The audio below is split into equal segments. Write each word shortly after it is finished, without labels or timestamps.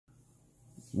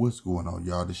What's going on,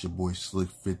 y'all? This your boy Slick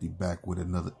 50 back with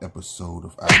another episode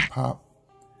of iPop.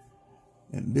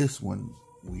 And this one,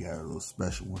 we got a little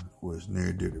special one for it's near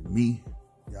and dear to me.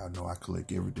 Y'all know I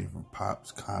collect everything from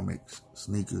pops, comics,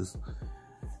 sneakers,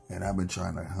 and I've been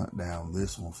trying to hunt down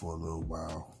this one for a little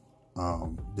while.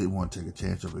 Didn't want to take a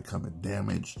chance of it coming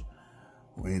damaged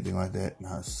or anything like that. And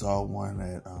I saw one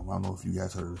at, I don't know if you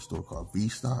guys heard of a store called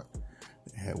V-Stock.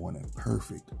 They had one in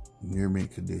perfect, near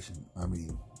mint condition. I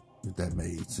mean, if that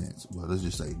made sense, but let's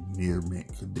just say near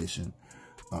mint condition.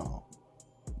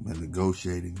 Been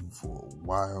negotiating for a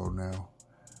while now.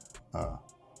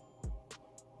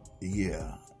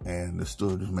 Yeah, and the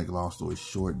store, just make a long story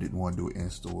short, didn't want to do it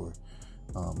in store.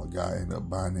 A guy ended up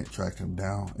buying it, tracked him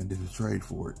down, and did a trade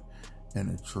for it.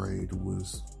 And the trade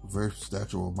was very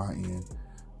substantial on my end.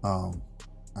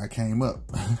 I came up,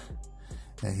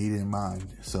 and he didn't mind.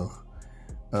 So,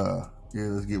 yeah,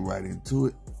 let's get right into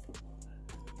it.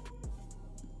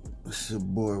 It's your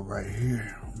boy right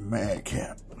here,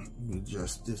 Madcap. Let me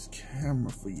adjust this camera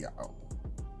for y'all.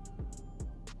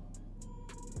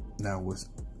 Now, what's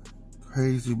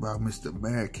crazy about Mr.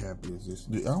 Madcap is this.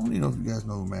 I don't even know if you guys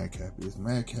know who Madcap is.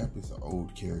 Madcap is an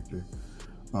old character.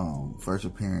 First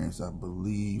appearance, I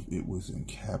believe it was in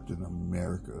Captain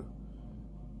America.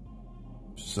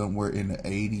 Somewhere in the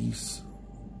 80s.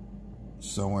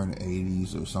 Somewhere in the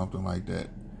 80s or something like that.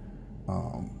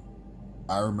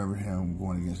 I remember him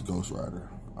going against Ghost Rider.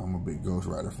 I'm a big Ghost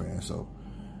Rider fan, so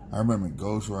I remember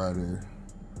Ghost Rider,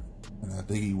 and I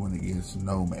think he went against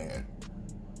Nomad.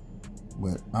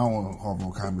 But I don't want to harp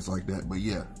on comments like that. But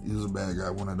yeah, he was a bad guy,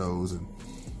 one of those, and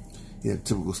he had a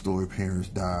typical story. Parents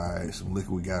died, some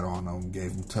liquid got on him,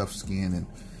 gave him tough skin, and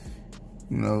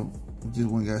you know, just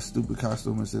went and got a stupid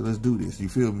costume and said, "Let's do this." You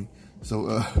feel me?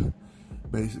 So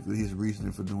basically, his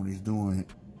reasoning for doing what he's doing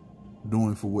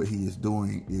for what he is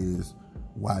doing is,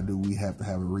 why do we have to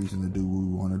have a reason to do what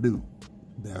we want to do?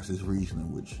 That's his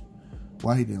reasoning, which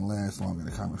why he didn't last long in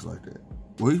the comics like that.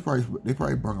 Well, they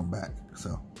probably brought him back.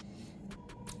 So,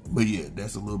 but yeah,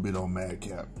 that's a little bit on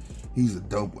Madcap. He's a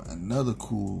dope one. Another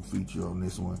cool feature on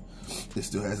this one, it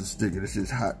still has a sticker. This is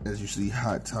hot, as you see,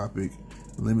 Hot Topic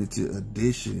limited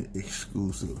edition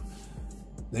exclusive.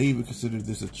 They even considered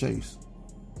this a chase.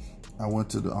 I went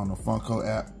to on the Funko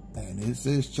app and it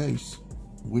says chase,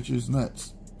 which is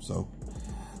nuts. So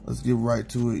let's get right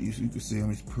to it. You can see him.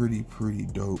 He's pretty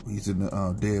dope. He's in the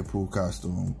Deadpool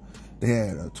costume. They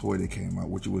had a toy that came out,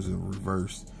 which was in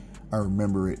reverse. I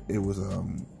remember it. It was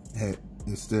had,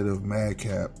 instead of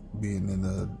Madcap being in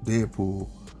the Deadpool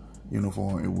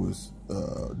uniform, it was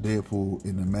Deadpool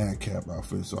in the Madcap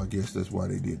outfit. So I guess that's why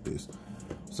they did this.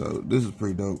 So this is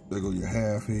pretty dope. There go your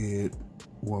half head,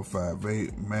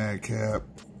 158 Madcap.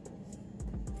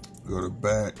 Go to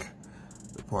back,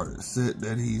 the part of the set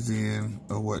that he's in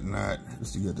or whatnot.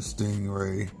 So you got the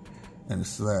Stingray and the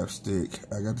Slapstick.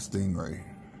 I got the Stingray.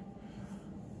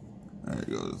 There it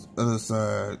goes. Other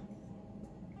side,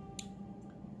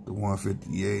 the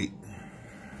 158.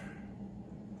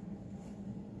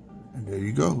 And there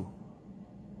you go.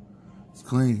 It's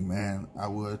clean, man. I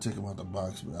would take him out the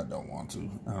box, but I don't want to.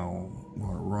 I don't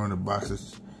want to ruin the box.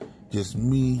 It's just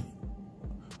me.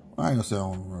 I ain't gonna say I don't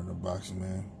want to ruin the box,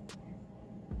 man.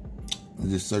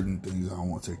 There's just certain things I don't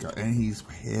want to take out. And he's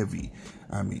heavy.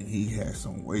 I mean, he has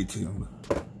some weight to him.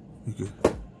 You can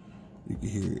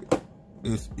hear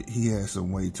it. He has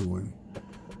some weight to him.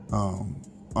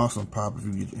 Awesome pop if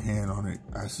you get your hand on it.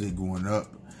 I see it going up.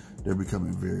 They're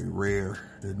becoming very rare.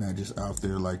 They're not just out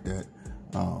there like that.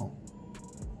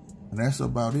 And that's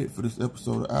about it for this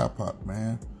episode of iPop,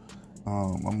 man.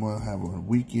 I'm going to have a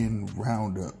weekend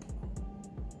roundup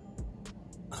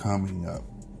coming up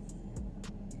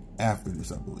after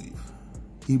this, I believe.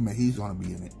 He's going to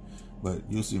be in it, but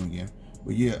you'll see him again.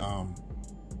 But yeah,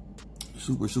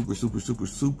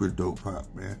 super dope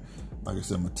pop, man. Like I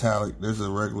said, metallic. There's a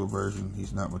regular version.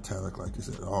 He's not metallic like this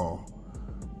at all.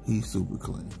 He's super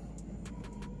clean.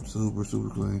 Super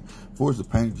clean. For the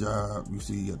paint job, you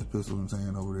see he got the pistol in his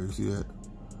hand over there. You see that?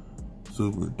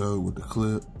 Super dope with the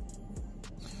clip.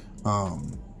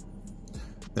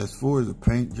 As far as the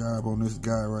paint job on this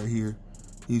guy right here,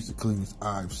 he's the cleanest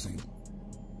I've seen.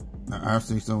 Now, I've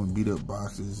seen some beat up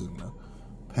boxes and the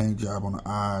paint job on the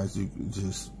eyes. You can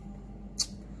just,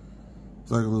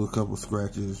 it's like a little couple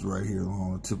scratches right here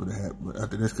along the tip of the hat. But I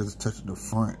think that's because it's touching the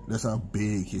front. That's how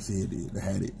big his head is, the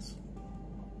hat is.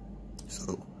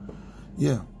 So,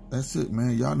 yeah, that's it,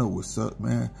 man. Y'all know what's up,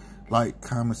 man. Like,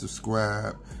 comment,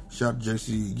 subscribe. Shout out to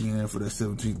JC again for that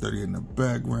 1730 in the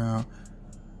background.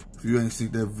 If you ain't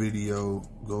seen that video,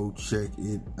 go check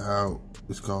it out.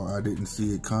 It's called I Didn't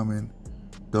See It Coming.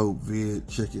 Dope vid.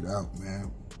 Check it out,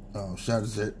 man. Shout out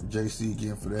to JC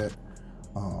again for that.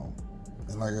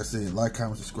 And like I said, like,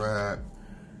 comment, subscribe,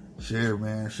 share,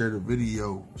 man. Share the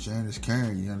video. Sharing is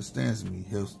caring. You understand me?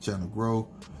 Helps the channel grow.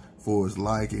 For his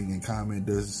liking and comment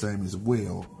does the same as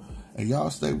well. And y'all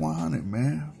stay 100,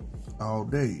 man. All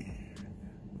day.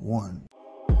 1.